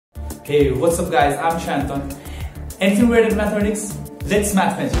Hey, what's up guys, I'm Sayantan. Anything related to mathematics? Let's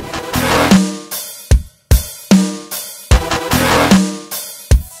Mathemagic.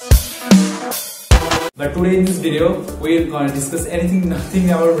 But today in this video, we're going to discuss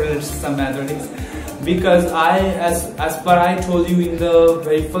nothing about related to some mathematics. Because as per I told you in the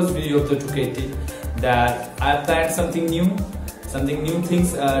very first video of the 2KT, that I planned something new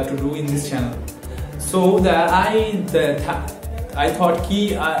things to do in this channel. So that I thought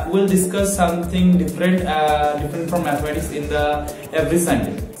I will discuss something different from mathematics in every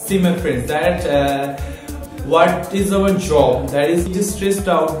Sunday. See my friends, that what is our job? That is just stressed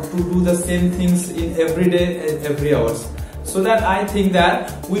out to do the same things in every day and every hours. So that I think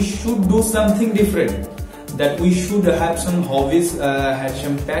that we should do something different. That we should have some hobbies, have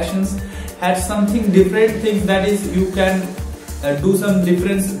some passions, have something different things that is you can do some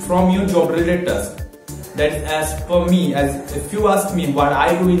difference from your job related task. That is, as per me, as if you ask me what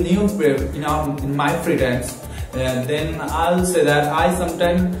I do in my free times, then I'll say that I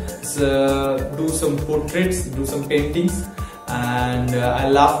sometimes do some portraits, do some paintings, and I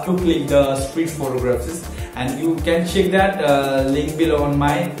love to click the street photographs. And you can check that link below on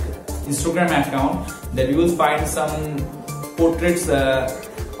my Instagram account. That you will find some portraits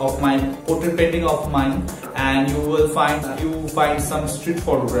of my portrait painting of mine, and you will find some street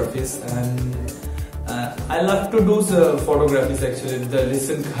photographies. And I love to do photographies actually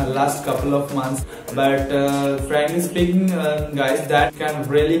the last couple of months, but frankly speaking guys, that can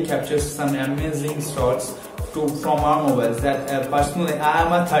really capture some amazing shots from our mobiles. That personally I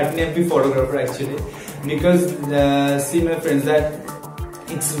am a 13 MP photographer actually, because see my friends, that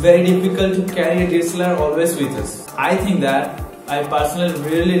it's very difficult to carry a DSLR always with us. I think that I personally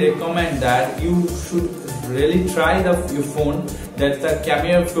really recommend that you should really try your phone, that's the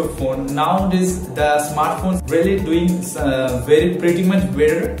camera of your phone. Nowadays the smartphones really doing pretty much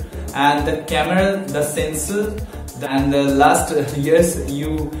better, and the camera, the sensor, and the last years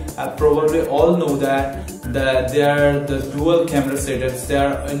you probably all know that they are the dual camera setups. They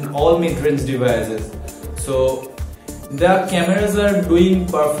are in all mid-range devices, so the cameras are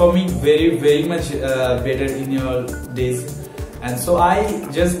performing very much better in your days. And so I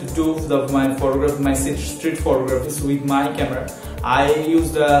just do my street photographies with my camera. I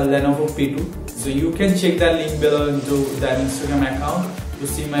use the Lenovo P2. So you can check that link below into that Instagram account to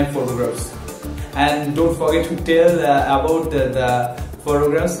see my photographs. And don't forget to tell about the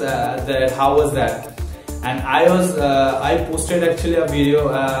photographs, how was that. And I posted actually a video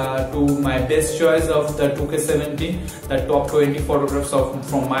to my best choice of the 2K17, the top 20 photographs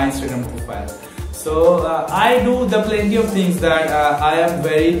from my Instagram profile. So I do the plenty of things that I am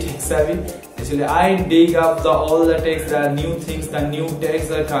very tech savvy. Actually, I dig up all the techs, the new things, the new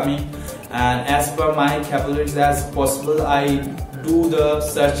techs are coming, and as per my capabilities as possible, I do the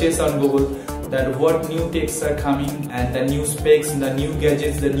searches on Google that what new techs are coming, and the new specs, the new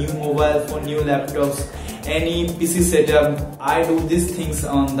gadgets, the new mobile phone, new laptops, any PC setup. I do these things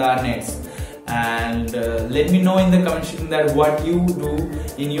on the nets. And let me know in the comment section that what you do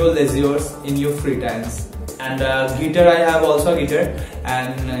in your leisure hours, in your free times. And guitar, I have also a guitar,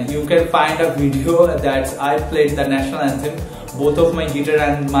 and you can find a video that I played the national anthem, both of my guitar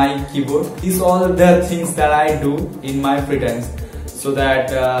and my keyboard. These all the things that I do in my free times. So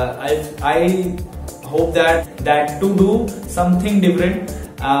that I hope that to do something different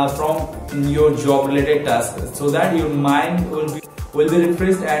from your job related tasks, so that your mind will be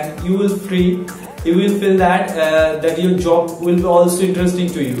refreshed and you will feel that your job will be also interesting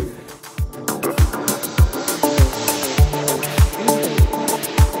to you.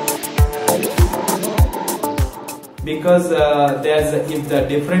 Because if the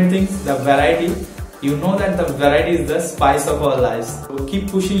different things, the variety, you know that the variety is the spice of our lives. So keep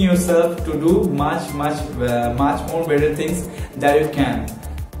pushing yourself to do much more better things that you can.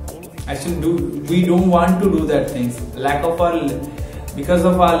 Actually, we don't want to do that things. Because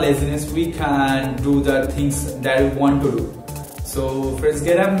of our laziness, we can't do the things that we want to do. So friends,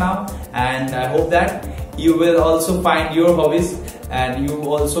 get up now, and I hope that you will also find your hobbies, and you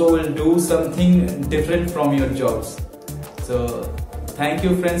also will do something different from your jobs. So thank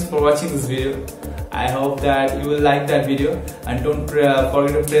you friends for watching this video. I hope that you will like that video, and don't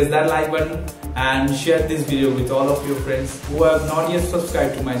forget to press that like button and share this video with all of your friends who have not yet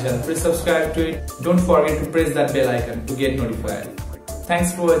subscribed to my channel. Please subscribe to it. Don't forget to press that bell icon to get notified.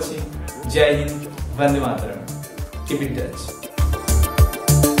 Thanks for watching. Jai Hind, Vande Mataram. Keep in touch.